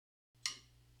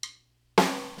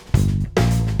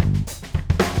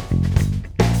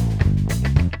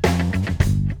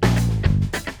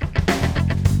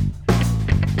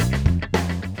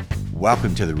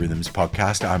Welcome to the Rhythms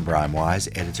Podcast. I'm Brian Wise,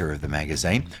 editor of the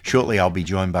magazine. Shortly, I'll be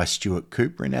joined by Stuart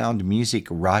Coupe, renowned music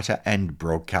writer and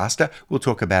broadcaster. We'll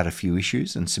talk about a few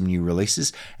issues and some new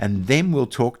releases, and then we'll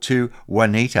talk to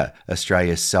Juanita,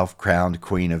 Australia's self-crowned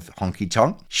Queen of Honky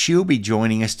Tonk. She'll be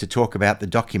joining us to talk about the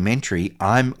documentary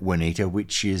I'm Juanita,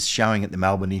 which is showing at the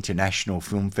Melbourne International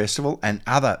Film Festival and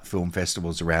other film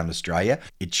festivals around Australia.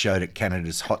 It showed at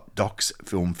Canada's Hot Docs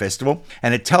Film Festival,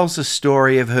 and it tells the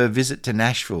story of her visit to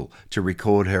Nashville to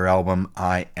record her album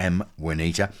I Am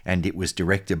Juanita, and it was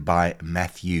directed by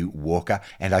Matthew Walker.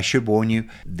 And I should warn you,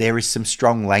 there is some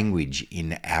strong language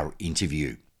in our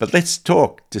interview. But let's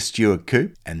talk to Stuart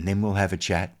Coupe, and then we'll have a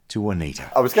chat to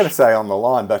Juanita. I was going to say on the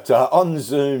line, but on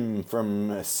Zoom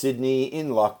from Sydney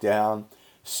in lockdown,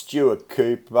 Stuart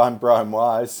Coupe. I'm Brian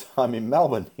Wise. I'm in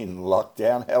Melbourne in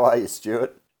lockdown. How are you,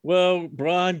 Stuart? Well,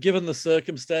 Brian, given the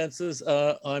circumstances,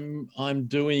 I'm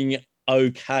doing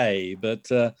okay, but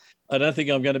I don't think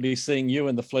I'm going to be seeing you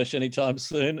in the flesh anytime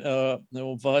soon, or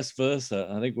vice versa.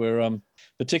 I think we're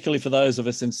particularly for those of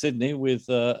us in Sydney with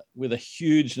a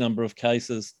huge number of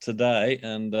cases today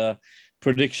and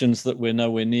predictions that we're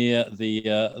nowhere near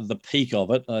the peak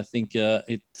of it. I think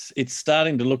it's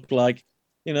starting to look like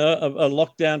a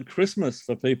lockdown Christmas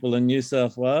for people in New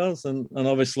South Wales, and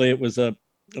obviously it was a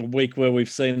week where we've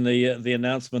seen the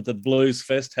announcement that Blues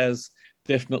Fest has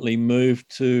definitely moved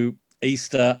to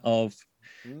Easter of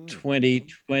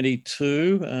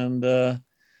 2022, and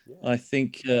I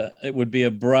think it would be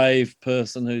a brave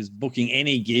person who's booking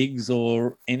any gigs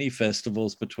or any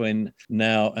festivals between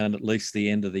now and at least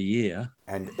the end of the year.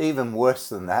 And even worse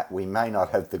than that, we may not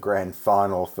have the grand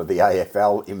final for the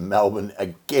AFL in Melbourne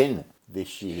again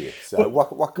this year. So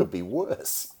what could be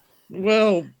worse?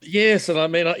 Well, yes, and I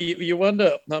mean, you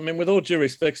wonder. I mean, with all due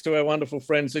respects to our wonderful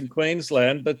friends in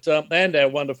Queensland, but and our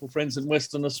wonderful friends in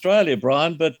Western Australia,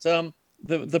 Brian, but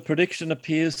the prediction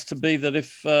appears to be that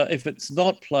if it's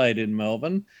not played in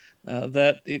Melbourne,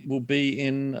 that it will be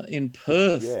in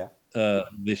Perth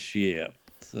this year.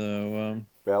 So.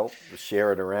 Well,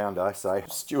 share it around, I say.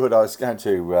 Stuart, I was going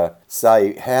to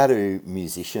say, how do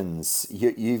musicians,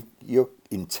 you're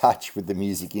in touch with the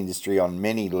music industry on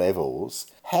many levels.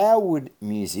 How would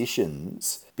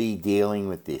musicians be dealing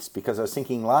with this? Because I was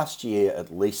thinking last year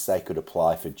at least they could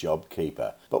apply for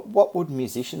JobKeeper. But what would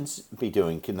musicians be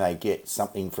doing? Can they get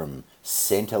something from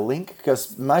Centrelink?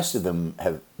 Because most of them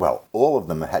all of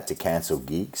them have had to cancel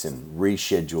gigs and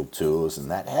reschedule tours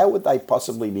and that. How would they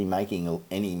possibly be making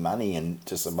any money and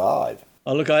to survive?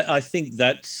 Oh, look, I think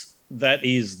that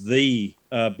is the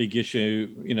big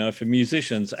issue, for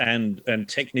musicians and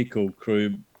technical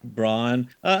crew, Brian.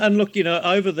 And look,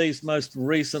 over these most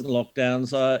recent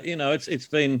lockdowns,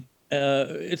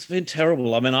 it's been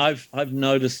terrible. I mean, I've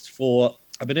noticed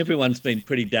everyone's been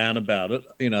pretty down about it,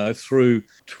 through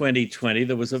 2020.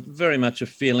 There was very much a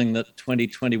feeling that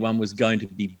 2021 was going to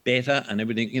be better and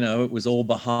everything, it was all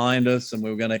behind us and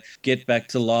we were going to get back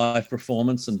to live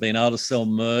performance and being able to sell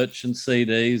merch and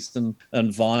CDs and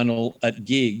vinyl at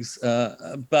gigs.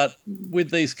 But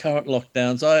with these current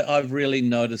lockdowns, I've really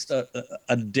noticed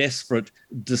a desperate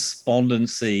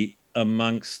despondency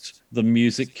amongst the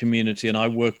music community, and I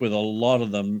work with a lot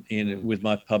of them with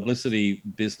my publicity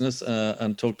business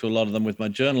and talk to a lot of them with my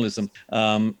journalism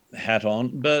hat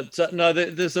on. But no,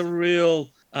 there's a real,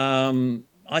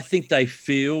 I think they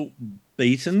feel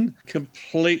beaten,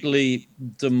 completely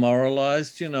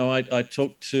demoralized. I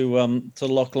talked to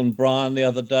Lachlan Bryan the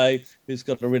other day, who's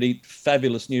got a really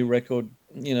fabulous new record,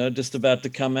 just about to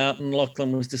come out, and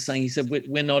Lachlan was just saying, he said,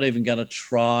 we're not even going to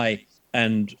try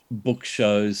and book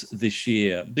shows this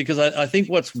year, because I think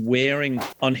what's wearing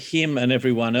on him and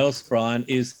everyone else, Brian,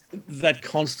 is that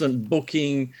constant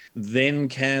booking, then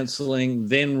cancelling,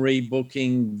 then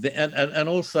rebooking, and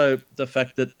also the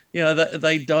fact that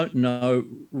they don't know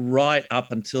right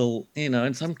up until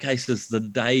in some cases the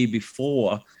day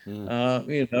before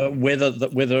whether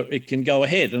it can go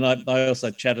ahead. And I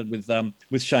also chatted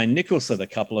with Shane Nicholson a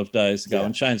couple of days ago,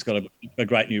 and Shane's got a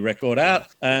great new record out,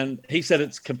 and he said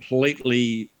it's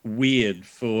completely weird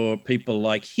for people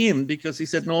like him, because he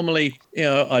said normally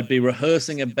I'd be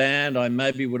rehearsing a band, I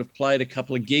maybe would have played a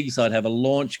couple of gigs, I'd have a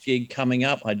launch gig coming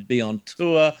up, I'd be on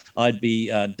tour, I'd be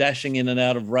dashing in and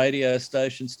out of radio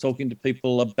stations talking to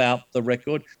people about the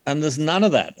record, and there's none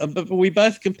of that. But we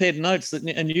both compared notes,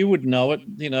 and you would know it,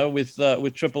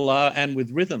 with Triple R and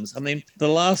with Rhythms. I mean, the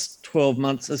last 12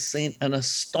 months has seen an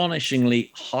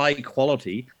astonishingly high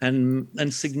quality and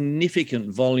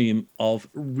significant volume of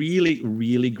really,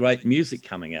 really great music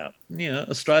coming out.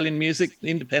 Australian music,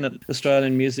 independent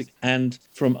Australian music, and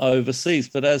from overseas.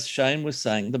 But as Shane was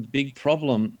saying, the big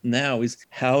problem now is,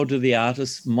 how do the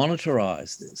artists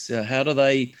monetize this? How do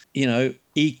they,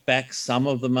 eke back some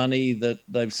of the money that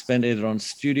they've spent either on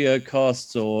studio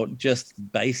costs or just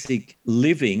basic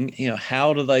living?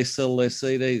 How do they sell their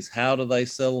CDs? How do they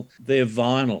sell their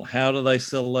vinyl? How do they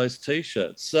sell those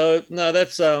T-shirts? So no,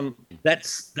 that's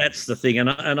the thing,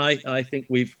 and I think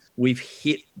we've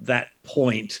hit that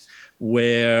point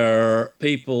where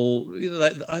people,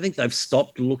 I think they've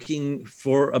stopped looking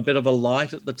for a bit of a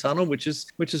light at the tunnel, which is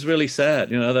really sad.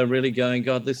 They're really going,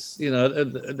 God, this,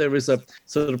 there is a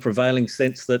sort of prevailing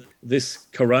sense that this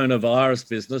coronavirus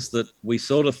business that we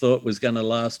sort of thought was going to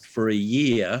last for a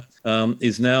year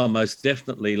is now most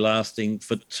definitely lasting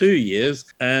for 2 years,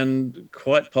 and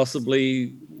quite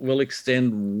possibly will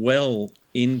extend well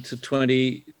into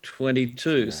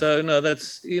 2022. Yeah. So no,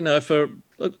 that's, for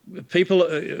people,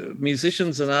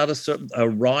 musicians and artists are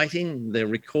writing, they're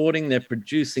recording, they're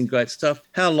producing great stuff.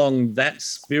 How long that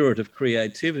spirit of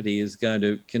creativity is going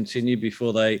to continue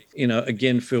before they,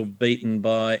 again, feel beaten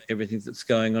by everything that's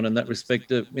going on in that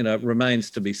respect,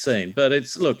 remains to be seen. But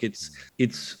it's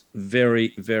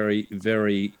very, very,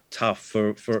 very tough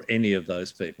for any of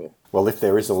those people. Well, if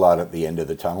there is a light at the end of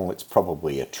the tunnel, it's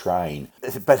probably a train.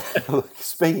 But look,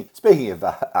 speaking of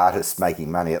artists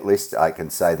making money, at least I can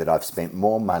say that I've spent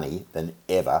more money than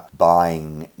ever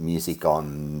buying music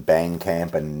on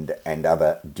Bandcamp and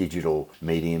other digital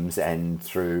mediums and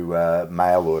through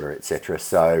mail order, etc.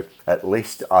 So at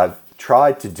least I've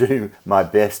tried to do my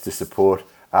best to support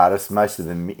artists, most of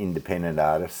them independent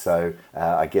artists. So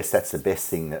I guess that's the best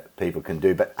thing that people can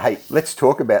do. But hey, let's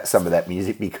talk about some of that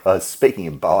music, because speaking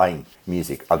of buying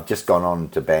music, I've just gone on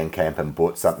to Bandcamp and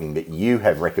bought something that you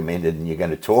have recommended and you're going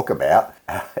to talk about,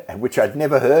 which I'd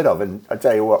never heard of. And I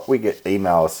tell you what, we get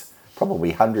emails,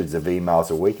 probably hundreds of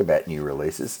emails a week about new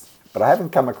releases. But I haven't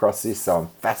come across this, so I'm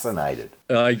fascinated.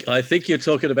 I think you're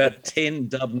talking about 10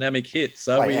 Dubnamic hits.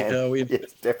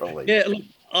 Yes, definitely. Yeah, look,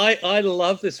 I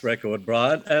love this record,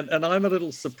 Brian, and I'm a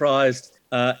little surprised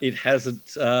it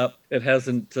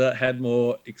hasn't had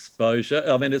more exposure.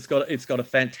 I mean, it's got a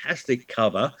fantastic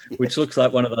cover, which looks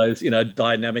like one of those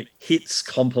dynamic hits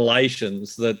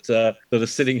compilations that are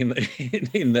sitting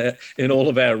in all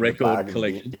of our record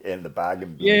collections. And the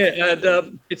bargain bin. Yeah,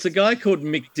 and it's a guy called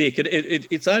Mick Dick.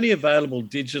 It's only available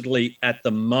digitally at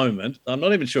the moment. I'm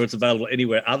not even sure it's available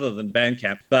anywhere other than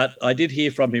Bandcamp, but I did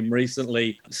hear from him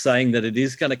recently saying that it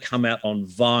is going to come out on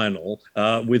vinyl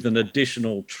with an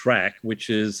additional track, which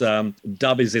is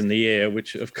Dub is in the Air,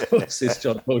 which of course is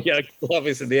John Paul Young. Love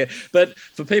is in the Air. But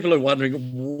for people who are wondering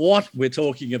what we're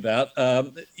talking about,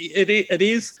 it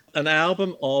is an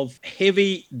album of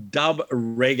heavy dub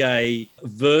reggae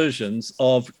versions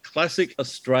of classic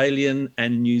Australian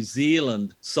and New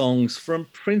Zealand songs from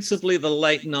principally the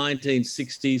late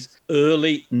 1960s,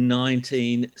 early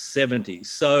 1970s.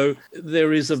 So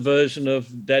there is a version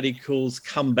of Daddy Cool's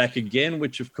Come Back Again,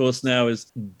 which of course now is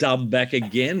Dub Back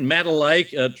Again.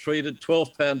 Madalake, treated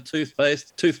 12-pound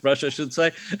toothbrush, I should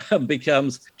say,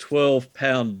 becomes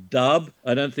 12-pound dub.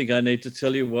 I don't think I need to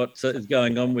tell you what is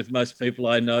going on with most people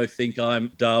I know think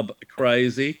I'm dub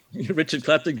crazy. Richard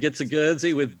Clapton gets a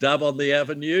Guernsey with Dub on the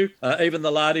Avenue. Even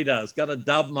the Lardy does. Gonna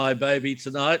dub my baby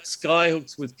tonight.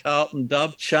 Skyhooks with Carlton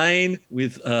dub. Chain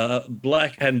with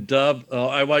Black and dub.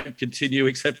 I won't continue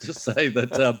except to say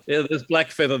that there's Black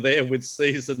Feather there with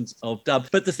seasons of dub.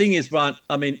 But the thing is, Brian,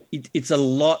 I mean, it's a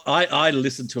lot. I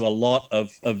listen to a lot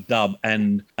of dub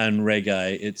and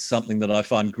reggae. It's something that I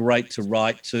find great to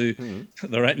write to.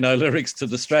 There ain't no lyrics to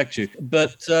distract you.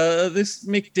 But this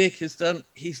Mick Dick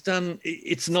he's done,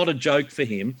 it's not a joke for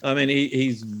him. I mean,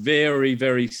 he's very,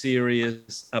 very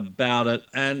serious about it.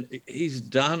 And he's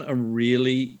done a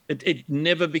really, it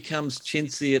never becomes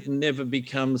chintzy. It never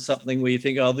becomes something where you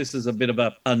think, oh, this is a bit of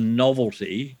a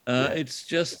novelty. It's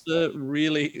just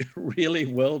really, really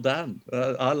well done.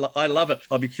 I love it.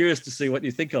 I'll be curious to see what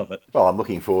you think of it. Well, I'm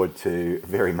looking forward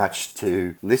very much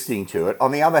to listening to it.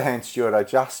 On the other hand, Stuart, I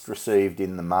just received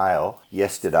in the mail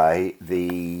yesterday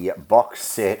the box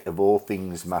set of All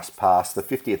Things Must Pass, the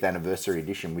 50th anniversary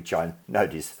edition, which I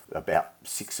note is about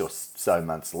 6 or so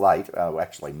months late. Oh,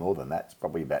 actually more than that. It's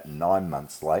probably about 9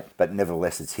 months late. But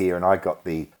nevertheless, it's here, and I got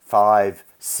the 5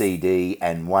 CD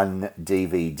and 1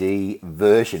 DVD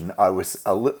version.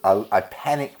 I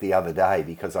panicked the other day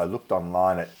because I looked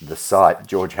online at the site,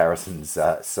 George Harrison's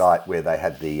site, where they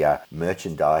had the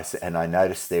merchandise, and I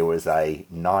noticed there was a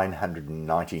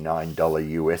 $999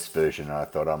 US version, and I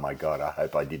thought, oh my God, I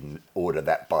hope I didn't order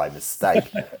that by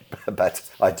mistake. But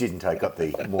I didn't. I got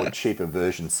the more cheaper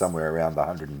version somewhere around the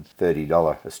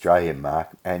 $130 Australian mark,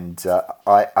 and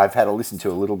I've had a listen to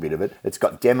a little bit of it. It's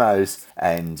got demos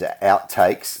and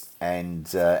outtakes.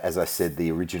 And as I said,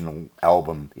 the original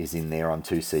album is in there on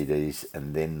 2 CDs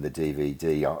and then the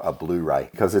DVD, a Blu-ray.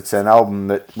 Because it's an album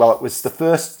that, well, it was the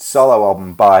first solo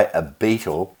album by a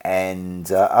Beatle,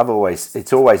 and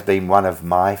it's always been one of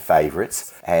my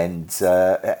favourites. And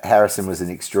Harrison was an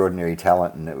extraordinary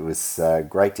talent, and it was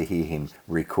great to hear him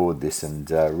record this, and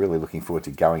really looking forward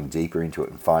to going deeper into it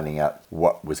and finding out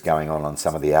what was going on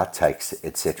some of the outtakes,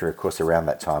 etc. Of course, around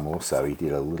that time also, he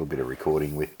did a little bit of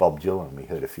recording with Bob Dylan. We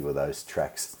heard a few of those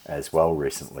tracks as well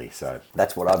recently. So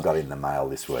that's what I've got in the mail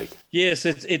this week. Yes,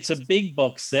 it's a big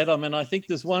box set. I mean, I think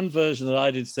there's one version that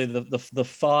I did see, the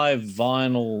 5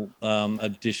 vinyl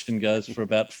edition goes for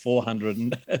about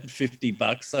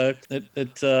 $450. So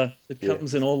it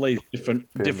comes in all these different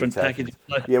packages.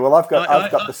 Yeah, well, I've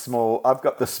got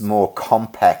the small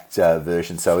compact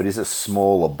version, so it is a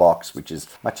smaller box, which is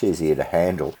much easier to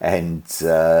handle, and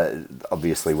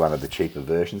obviously one of the cheaper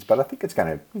versions. But I think it's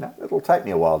going to, it'll take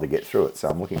me a while to get through it, so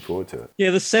I'm looking forward to it. Yeah,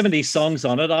 there's 70 songs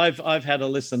on it. I've had a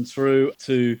listen through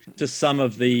to some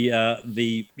of the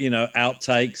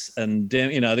outtakes and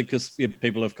because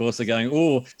people of course are going,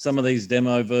 oh, some of these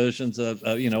demo versions are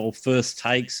or first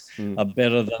takes are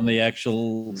better than the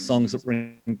actual songs that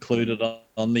were included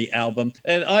on the album.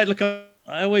 And I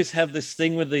always have this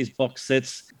thing with these box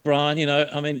sets, Brian.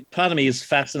 I mean, part of me is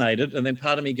fascinated, and then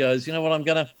part of me goes, you know what, I'm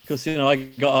gonna, because I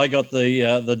got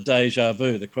the Deja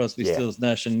Vu, the Crosby, Stills,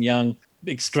 Nash and Young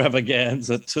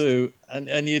extravaganza too,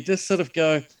 and you just sort of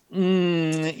go,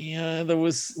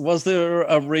 was there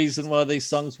a reason why these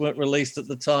songs weren't released at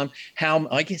the time?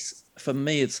 I guess for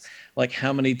me it's like,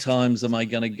 how many times am I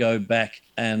going to go back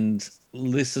and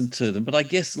listen to them? But I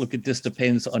guess, look, it just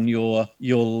depends on your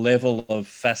level of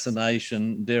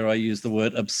fascination, dare I use the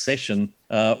word obsession,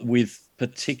 with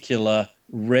particular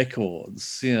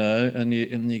records, and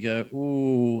you go,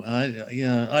 ooh,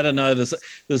 I don't know.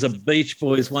 There's a Beach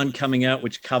Boys one coming out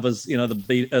which covers,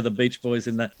 the Beach Boys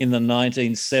in the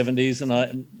 1970s, and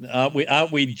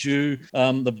aren't we due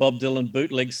the Bob Dylan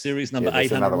bootleg series number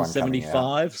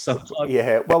 875? So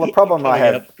well, the problem I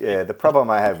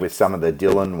have with some of the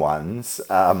Dylan ones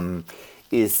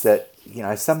is that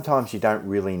sometimes you don't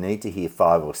really need to hear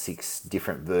 5 or 6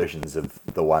 different versions of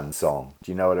the one song.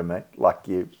 Do you know what I mean? Like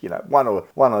one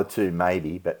or two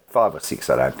maybe, but 5 or 6,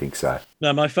 I don't think so.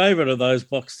 No, my favourite of those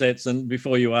box sets, and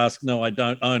before you ask, no, I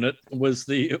don't own it, was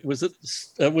it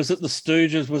the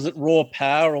Stooges? Was it Raw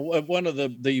Power, or one of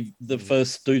the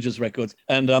first Stooges records?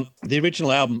 And the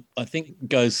original album, I think,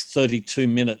 goes 32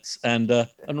 minutes, and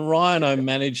Rhino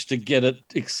managed to get it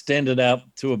extended out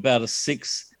to about a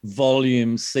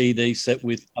 6-volume CD set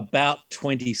with about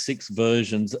 26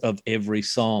 versions of every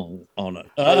song on it.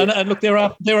 And look, there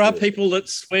are people that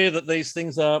swear that these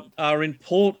things are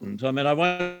important. I mean, I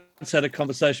once had a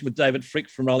conversation with David Frick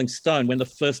from Rolling Stone when the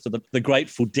first of the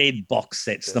Grateful Dead box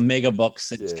sets, the mega box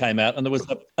sets came out, and there was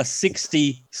a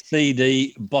 60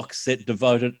 CD box set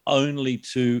devoted only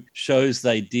to shows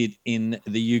they did in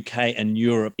the UK and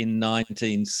Europe in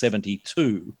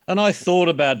 1972. And I thought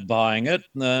about buying it,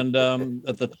 and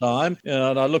at the time,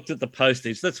 and I looked at the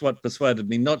postage. That's what persuaded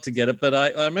me not to get it. But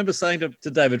I remember saying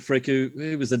to David Frick,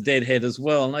 who was a Deadhead as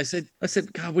well, and I said,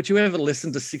 God, would you ever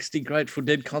listen to 60 Grateful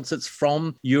Dead concerts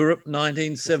from Europe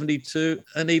 1972?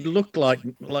 And he looked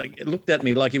at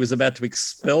me like he was about to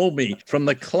expel me from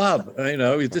the club. He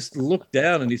just looked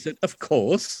down and he said, of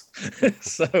course.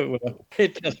 So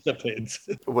it just depends.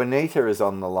 Juanita is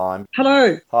on the line.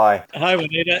 Hello. Hi,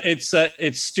 Juanita. It's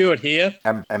Stuart here.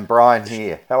 and Brian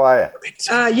here. How are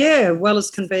you? Well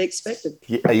as can be expected.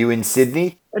 Are you in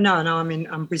Sydney? No, I'm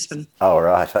in Brisbane. Oh,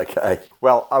 right, okay.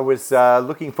 Well, I was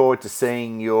looking forward to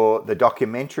seeing the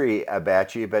documentary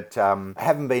about you, but I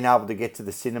haven't been able to get to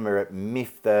the cinema at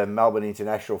MIF, the Melbourne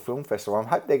International Film Festival. I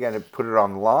hope they're going to put it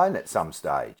online at some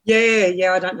stage.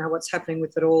 Yeah, I don't know what's happening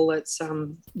with it all. It's, I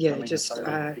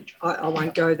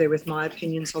won't go there with my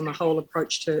opinions on the whole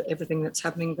approach to everything that's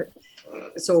happening, but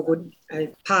it's all good.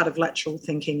 Part of lateral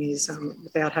thinking is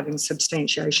without having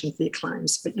substantiation for your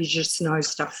claims, but you just know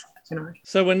stuff.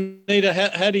 So,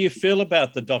 Juanita, how do you feel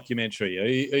about the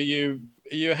documentary? Are you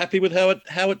you happy with how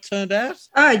it turned out?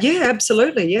 Yeah,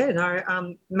 absolutely. Yeah,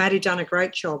 no, Maddie done a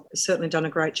great job. Certainly done a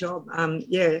great job.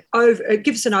 It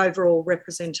gives an overall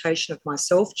representation of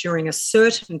myself during a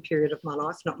certain period of my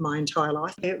life, not my entire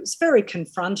life. It was very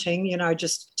confronting,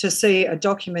 just to see a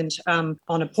document on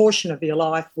a portion of your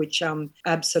life which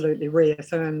absolutely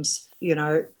reaffirms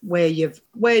where you've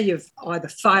either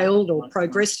failed or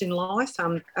progressed in life.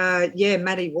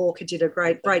 Maddie Walker did a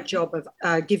great job of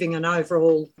giving an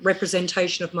overall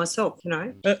representation of myself.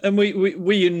 And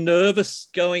were you nervous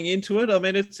going into it? I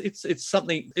mean, it's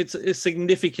something. It's a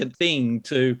significant thing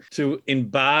to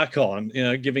embark on.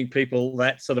 Giving people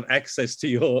that sort of access to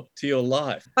your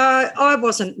life. I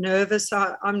wasn't nervous.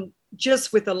 I'm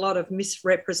just with a lot of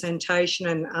misrepresentation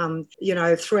and,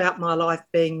 throughout my life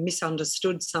being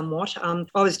misunderstood somewhat. I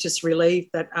was just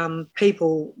relieved that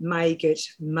people may get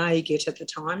at the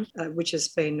time, which has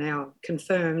been now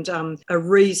confirmed, a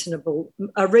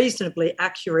reasonably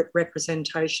accurate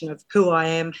representation of who I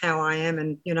am, how I am,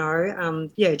 and,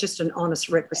 just an honest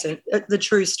the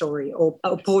true story or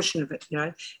a portion of it.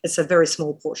 It's a very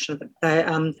small portion of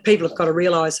it. People have got to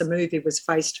realise the movie was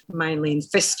faced mainly in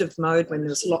festive mode when there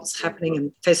was lots happening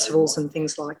and festivals and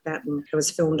things like that, and it was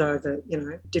filmed over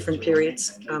different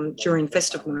periods during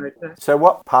festive mode. So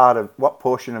what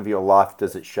portion of your life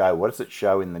does it show? What does it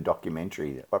show in the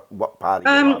documentary? What part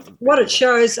of your life? What it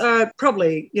shows,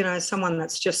 probably someone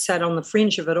that's just sat on the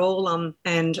fringe of it all,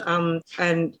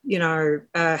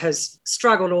 has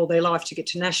struggled all their life to get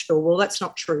to Nashville. Well, that's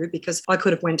not true, because I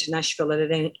could have went to Nashville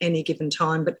at any given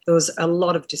time, but there was a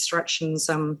lot of distractions,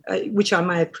 which I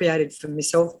may have created for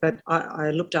myself, but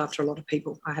I looked after a lot of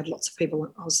people. I had lots of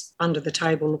people I was under the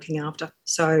table looking after.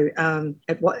 So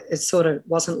it sort of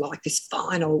wasn't like this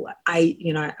final,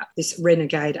 this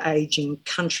renegade aging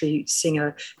country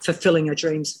singer fulfilling her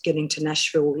dreams of getting to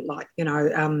Nashville,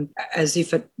 as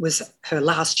if it was her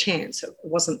last chance. It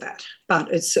wasn't that.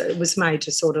 But it was made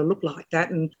to sort of look like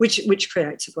that, and which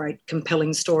creates a great,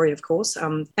 compelling story, of course.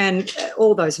 And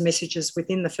all those messages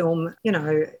within the film,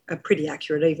 are pretty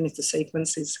accurate, even if the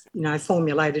sequence is,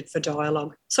 formulated for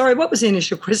dialogue. Sorry, what was the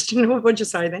initial question? What did you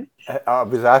say then? I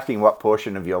was asking what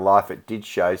portion of your life it did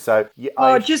show. So,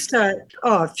 just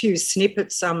a few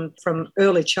snippets from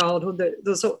early childhood.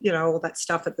 There's all that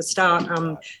stuff at the start.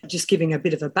 Just giving a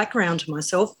bit of a background to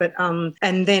myself, but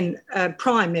and then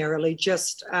primarily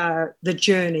just the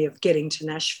journey of getting to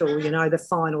Nashville.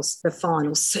 The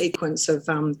final sequence of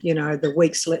the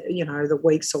weeks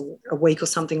or a week or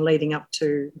something leading up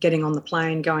to getting on the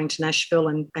plane, going to Nashville,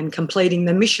 and completing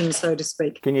the mission, so to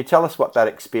speak. Can you tell us what that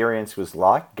experience was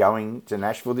like going to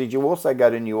Nashville? Did you also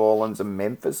go to New Orleans and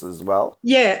Memphis as well?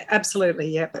 Yeah, absolutely.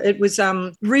 Yeah, it was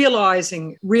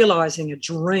realizing a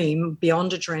dream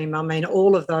beyond a dream. I mean,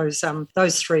 all of those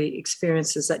three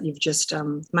experiences that you've just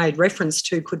made reference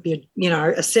to could be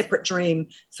a separate dream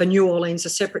for New Orleans, a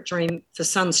separate dream for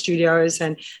Sun Studios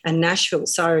and Nashville.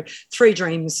 So 3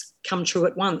 dreams come true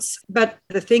at once. But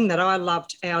the thing that I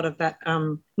loved out of that,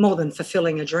 more than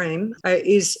fulfilling a dream,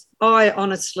 is I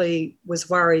honestly was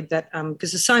worried that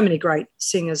because there's so many great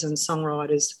singers and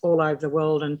songwriters all over the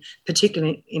world, and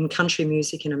particularly in country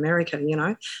music in America,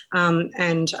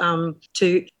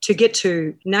 to get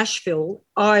to Nashville,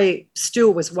 I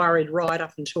still was worried right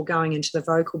up until going into the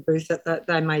vocal booth that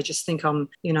they may just think I'm,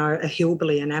 a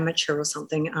hillbilly, an amateur or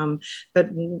something. But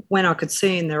when I could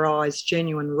see in their eyes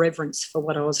genuine reverence for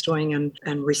what I was doing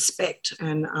and respect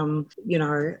and,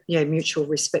 mutual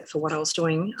respect for what I was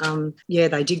doing,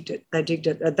 they digged it. They digged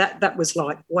it. That was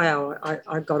like, wow,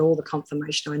 I got all the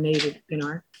confirmation I needed,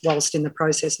 whilst in the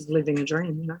process of living a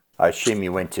dream, I assume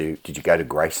did you go to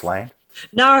Graceland?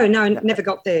 No, never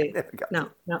got there. No.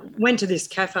 Went to this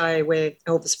cafe where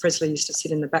Elvis Presley used to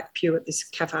sit in the back pew at this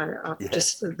cafe.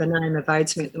 Just the name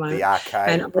evades me at the moment. The arcade,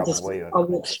 and I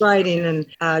walked straight in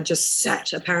and just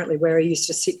sat apparently where he used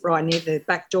to sit right near the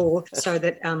back door, so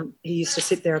that he used to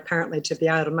sit there apparently to be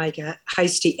able to make a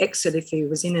hasty exit if he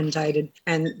was inundated.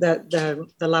 And the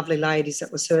lovely ladies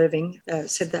that were serving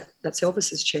said that's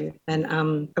Elvis's chair.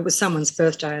 And it was someone's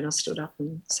birthday, and I stood up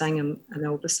and sang an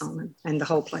Elvis song, and the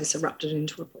whole place erupted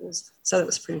into applause. So that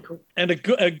was pretty cool. And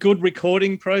a good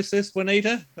recording process,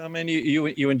 Juanita? I mean,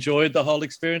 you enjoyed the whole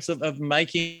experience of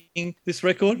making this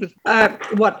record?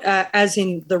 As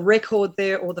in the record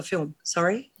there or the film?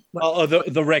 Sorry?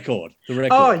 The record. The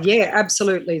record. Oh yeah,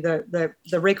 absolutely. The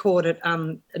record at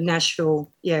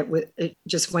Nashville, it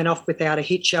just went off without a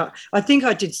hitch. I think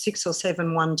I did 6 or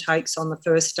 7 one takes on the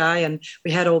first day, and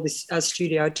we had all this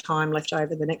studio time left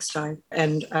over the next day.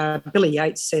 And Billy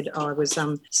Yates said I was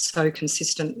so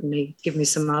consistent, and he gave me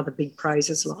some other big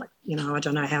praises like, I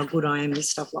don't know how good I am and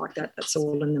stuff like that. That's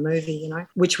all in the movie,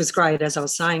 which was great, as I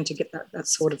was saying, to get that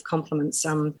sort of compliments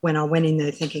when I went in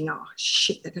there thinking, oh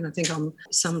shit, they're going to think I'm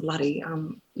some bloody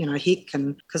hick,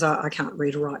 and because I can't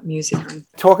read or write music.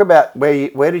 Talk about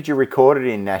where did you record it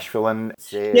in Nashville? And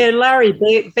Larry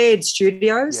Baird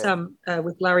Studios,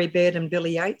 with Larry Baird and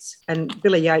Billy Yates. And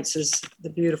Billy Yates is the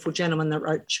beautiful gentleman that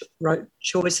wrote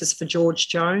choices for George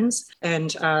Jones.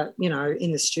 And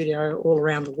in the studio, all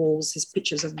around the walls, there's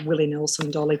pictures of Willie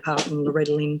Nelson, Dolly Parton,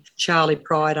 Loretta Lynn, Charlie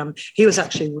Pride. He was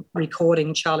actually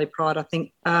recording Charlie Pride, I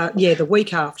think, the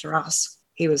week after us.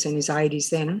 He was in his 80s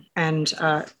then, and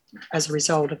as a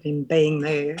result of him being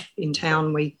there in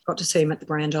town, we got to see him at the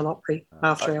Grand Ole Opry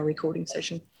after our recording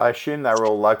session. I assume they were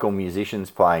all local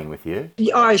musicians playing with you?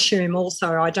 Yeah, I assume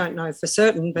also. I don't know for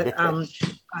certain, but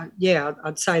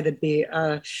I'd say there'd be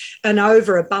an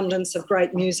overabundance of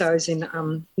great musos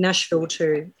in Nashville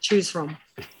to choose from.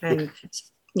 And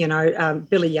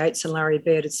Billy Yates and Larry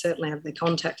Baird would certainly have their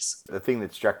contacts. The thing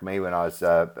that struck me when I've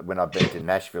been to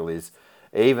Nashville is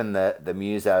even the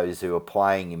musos who are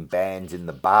playing in bands in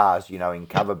the bars, in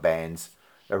cover bands,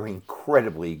 are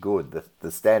incredibly good.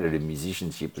 The standard of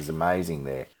musicianship is amazing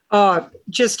there. Oh,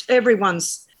 just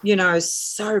everyone's,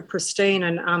 so pristine.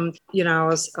 And, I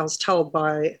was told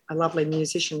by a lovely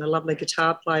musician, a lovely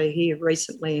guitar player here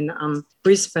recently in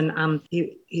Brisbane.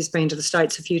 He's been to the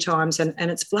States a few times, and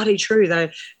it's bloody true.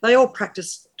 They all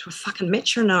practice to a fucking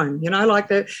metronome,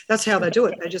 that's how they do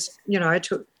it. They just,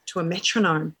 to a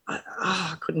metronome.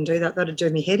 I couldn't do that. That'd do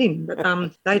me head in.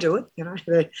 But they do it.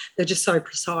 They're just so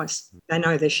precise. They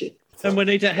know their shit. And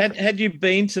Juanita, had you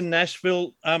been to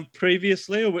Nashville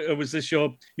previously, or was this your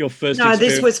first? No, experience?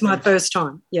 This was my first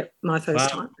time. Yep, my first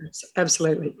time.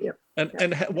 Absolutely. Yep.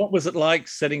 And what was it like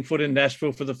setting foot in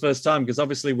Nashville for the first time? Because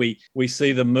obviously we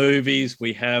see the movies,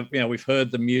 we've heard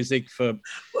the music for.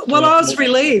 Well, I was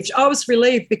relieved. I was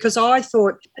relieved because I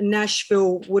thought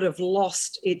Nashville would have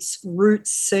lost its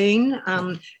roots scene.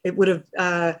 It would have.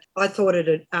 I thought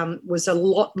it was a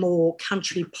lot more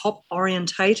country pop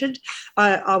orientated.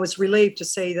 I was relieved to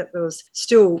see that there was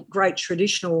still great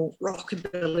traditional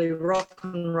rockabilly, rock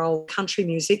and roll country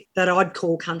music that I'd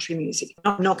call country music.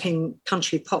 Not knocking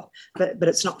country pop. But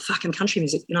it's not fucking country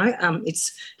music,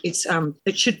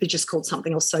 it should be just called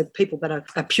something else, so people that are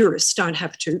purists don't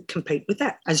have to compete with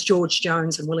that, as George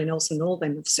Jones and Willie Nelson and all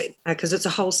them have said, because it's a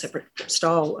whole separate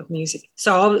style of music.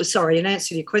 So in answer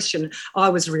to your question, I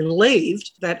was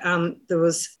relieved that there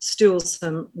was still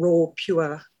some raw,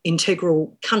 pure,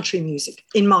 integral country music,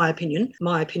 in my opinion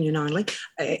only,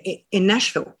 in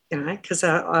Nashville, because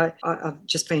I've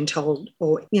just been told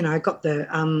or, got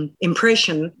the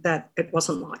impression that it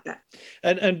wasn't like that.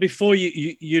 And before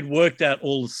you'd worked out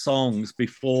all the songs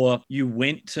before you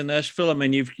went to Nashville. I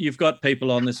mean, you've got people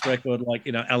on this record like,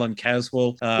 Alan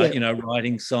Caswell,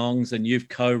 writing songs, and you've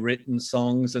co-written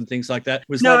songs and things like that.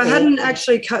 I hadn't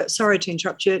actually, sorry to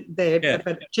interrupt you there,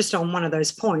 but just on one of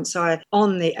those points,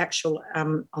 on the actual,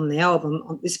 on the album,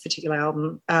 on this particular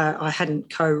album, I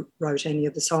hadn't co-wrote any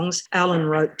of the songs. Alan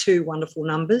wrote 2 wonderful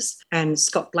numbers, and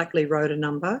Scott Blackley wrote a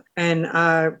number, and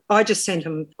I just sent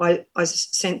them. I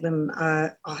sent them.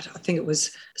 I think it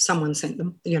was someone sent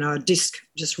them. A disc,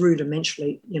 just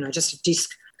rudimentarily. Just a disc,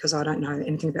 because I don't know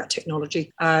anything about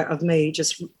technology. Of me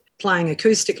just playing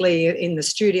acoustically in the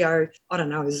studio. I don't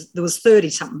know. There was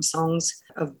 30-something songs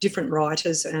of different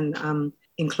writers, and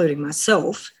including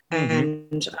myself.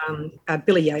 And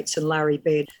Billy Yates and Larry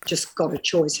Baird just got a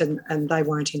choice, and they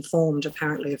weren't informed,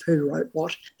 apparently, of who wrote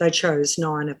what. They chose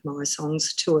 9 of my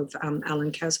songs, 2 of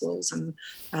Alan Caswell's and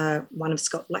 1 of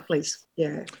Scott Blackley's.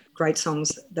 Yeah, great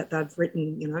songs that they've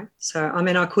written, So, I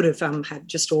mean, I could have had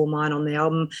just all mine on the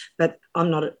album, but I'm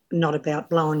not about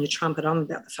blowing your trumpet. I'm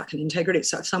about the fucking integrity.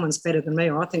 So if someone's better than me,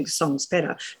 or I think the song's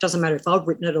better, doesn't matter if I've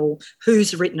written it or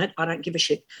who's written it, I don't give a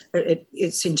shit.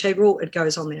 It's integral. It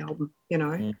goes on the album,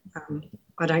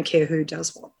 I don't care who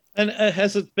does what. And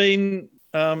has it been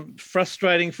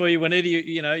frustrating for you whenever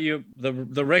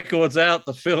the record's out,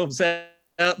 the film's out,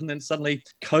 out, and then suddenly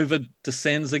COVID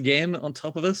descends again on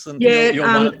top of us, and Yeah, you're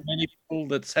one of the many people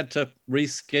that's had to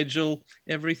reschedule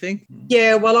everything.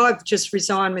 Yeah, well, I've just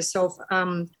resigned myself.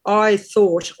 I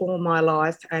thought all my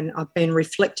life, and I've been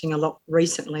reflecting a lot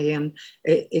recently, and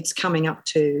it's coming up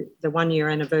to the 1-year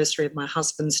anniversary of my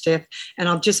husband's death, and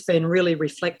I've just been really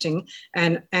reflecting,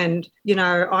 and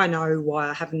I know why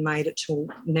I haven't made it till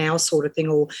now, sort of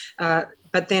thing,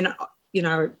 but then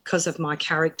because of my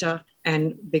character,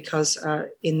 and because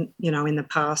in the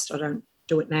past I don't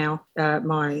do it now,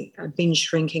 my binge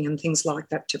drinking and things like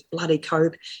that to bloody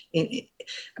cope,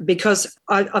 because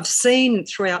I've seen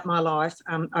throughout my life,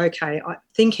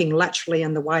 thinking laterally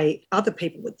in the way other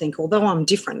people would think, although I'm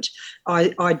different,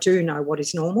 I do know what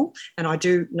is normal, and I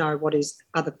do know what is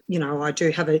other, I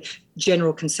do have a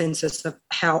general consensus of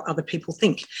how other people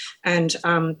think. And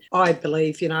I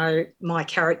believe, my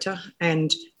character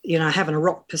and, having a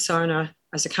rock persona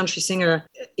as a country singer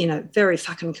in a very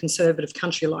fucking conservative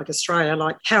country like Australia,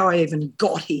 like how I even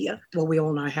got here. Well, we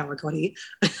all know how I got here.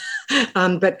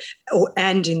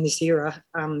 And in this era,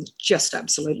 just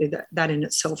absolutely that in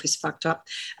itself is fucked up.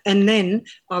 And then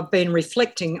I've been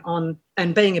reflecting on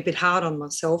and being a bit hard on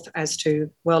myself as to,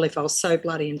 well, if I was so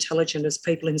bloody intelligent as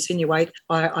people insinuate,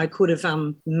 I could have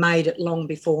made it long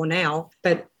before now.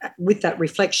 But with that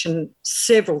reflection,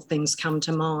 several things come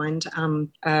to mind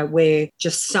where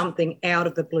just something out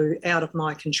of the blue, out of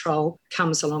my control,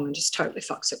 comes along and just totally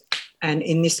fucks it. And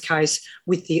in this case,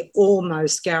 with the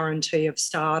almost guarantee of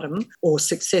stardom, or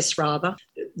success rather,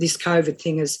 this COVID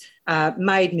thing has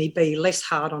made me be less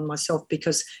hard on myself,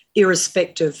 because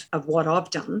irrespective of what I've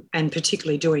done, and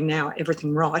particularly doing now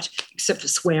everything right, except for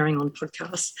swearing on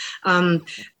podcasts,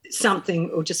 something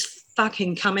will just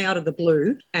fucking come out of the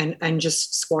blue and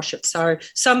just squash it. So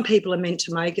some people are meant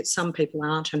to make it, some people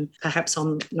aren't, and perhaps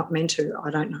I'm not meant to. I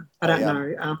don't know. I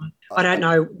don't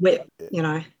know where,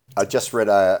 I just read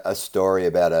a story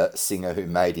about a singer who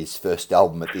made his first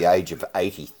album at the age of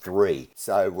 83.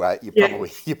 So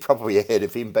you're probably ahead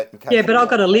of him. But I've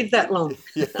got to live that long.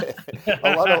 Yeah.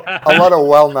 A lot of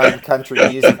well-known country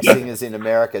music singers in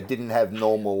America didn't have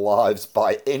normal lives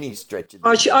by any stretch of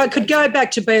the I could go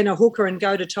back to being a hooker and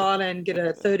go to Thailand and get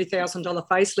a $30,000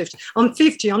 facelift. I'm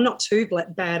 50. I'm not too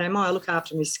bad, am I? I look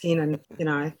after my skin,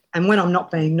 and and when I'm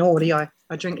not being naughty, I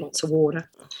drink lots of water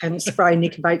and spray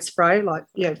Nicobate spray,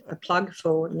 a plug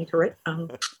for Nicorette,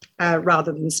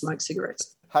 rather than smoke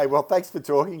cigarettes. Hey, well, thanks for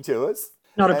talking to us.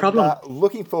 Not a problem.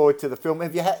 Looking forward to the film.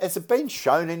 Has it been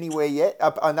shown anywhere yet?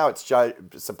 I know it's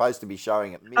supposed to be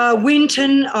showing at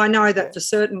Winton. I know that for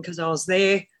certain because I was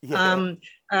there. Yeah.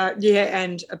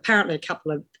 And apparently a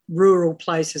couple of rural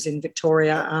places in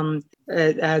Victoria.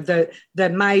 The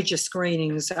major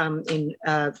screenings in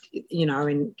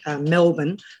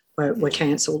Melbourne were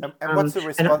cancelled. And what's the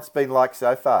response been like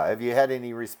so far? Have you had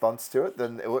any response to it?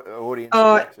 The audience?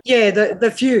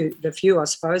 The few I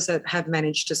suppose that have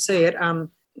managed to see it.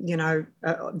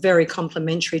 Very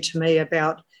complimentary to me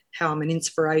about how I'm an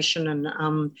inspiration, and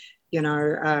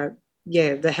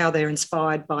how they're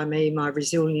inspired by me, my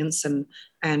resilience, and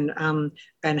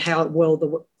how well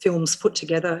the film's put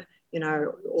together.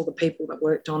 All the people that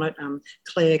worked on it,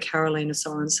 Claire, Carolina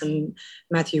Science, and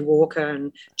Matthew Walker,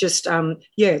 and just,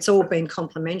 it's all been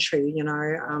complimentary,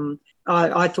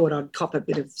 I thought I'd cop a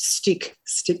bit of stick,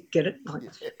 get it?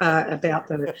 About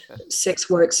the sex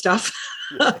work stuff.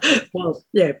 Well,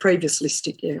 previously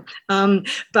stick,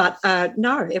 but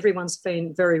no, everyone's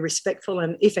been very respectful,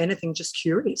 and if anything, just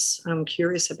curious. I'm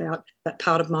curious about that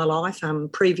part of my life,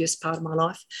 previous part of my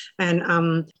life,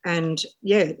 and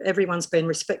everyone's been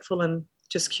respectful and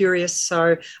just curious.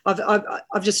 So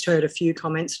I've just heard a few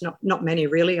comments, not many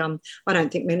really. I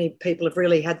don't think many people have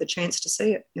really had the chance to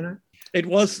see it. It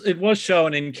was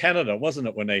shown in Canada, wasn't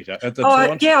it, Juanita? At the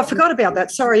I forgot about that.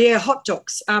 Sorry, Hot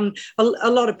Docs. A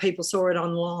lot of people saw it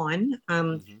online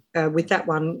with that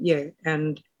one,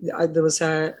 and there was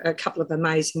a couple of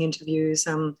amazing interviews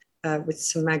with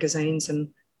some magazines and,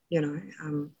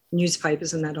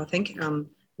 newspapers and that, I think,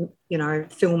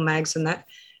 film mags and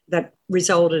that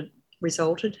resulted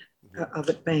of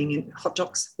it being in Hot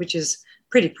Docs, which is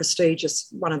pretty prestigious,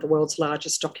 one of the world's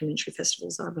largest documentary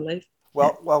festivals, I believe.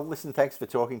 Well, listen, thanks for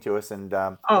talking to us. And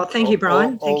thank you,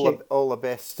 Brian. Thank you. All the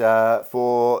best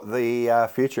for the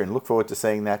future, and look forward to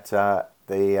seeing that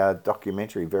the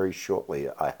documentary very shortly,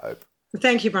 I hope.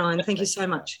 Thank you, Brian. Thank you so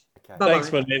much. Okay. Bye-bye.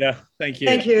 Thanks, Juanita. Thank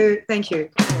you. Thank you.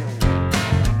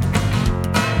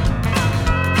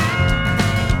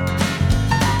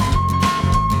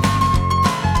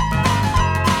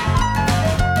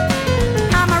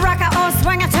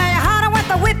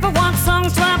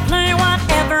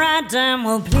 Damn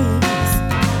well please.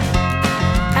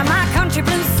 And my country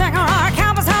country blues singer or a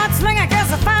cowboy's heart slinger.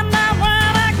 Guess I find out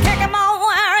when I kick 'em all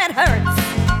where it hurts.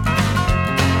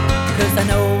 'Cause I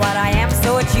know what I am,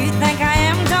 so what you think I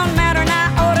am don't matter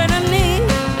now, order to me.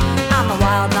 I'm a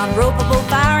wild, non-ropeable,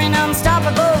 fiery,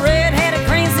 unstoppable, red-headed,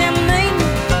 crazy mean.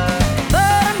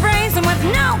 But I'm brazen with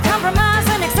no compromise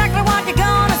and exactly what you're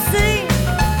gonna see.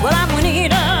 Well, I'm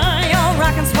Juanita, your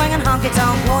rockin', swingin',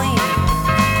 honky-tonk queen.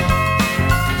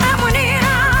 I'm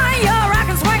Juanita, your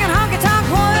rockin', swingin', honky-tonk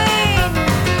queen.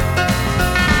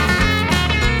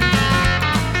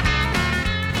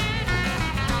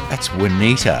 That's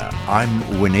Juanita. I'm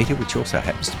Juanita, which also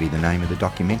happens to be the name of the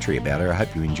documentary about her. I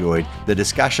hope you enjoyed the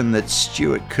discussion that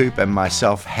Stuart Coupe and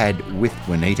myself had with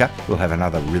Juanita. We'll have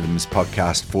another Rhythms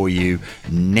podcast for you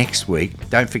next week.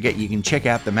 Don't forget you can check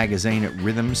out the magazine at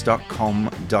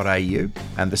rhythms.com.au,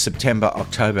 and the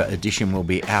September-October edition will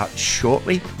be out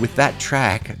shortly, with that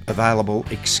track available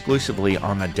exclusively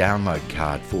on a download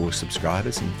card for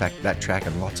subscribers. In fact, that track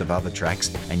and lots of other tracks,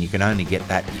 and you can only get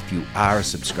that if you are a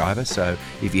subscriber. So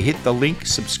if you hit the link,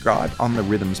 subscribe on the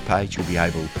Rhythms page, you'll be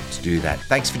able to do that.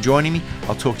 Thanks for joining me.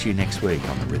 I'll talk to you next week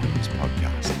on the Rhythms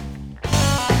podcast.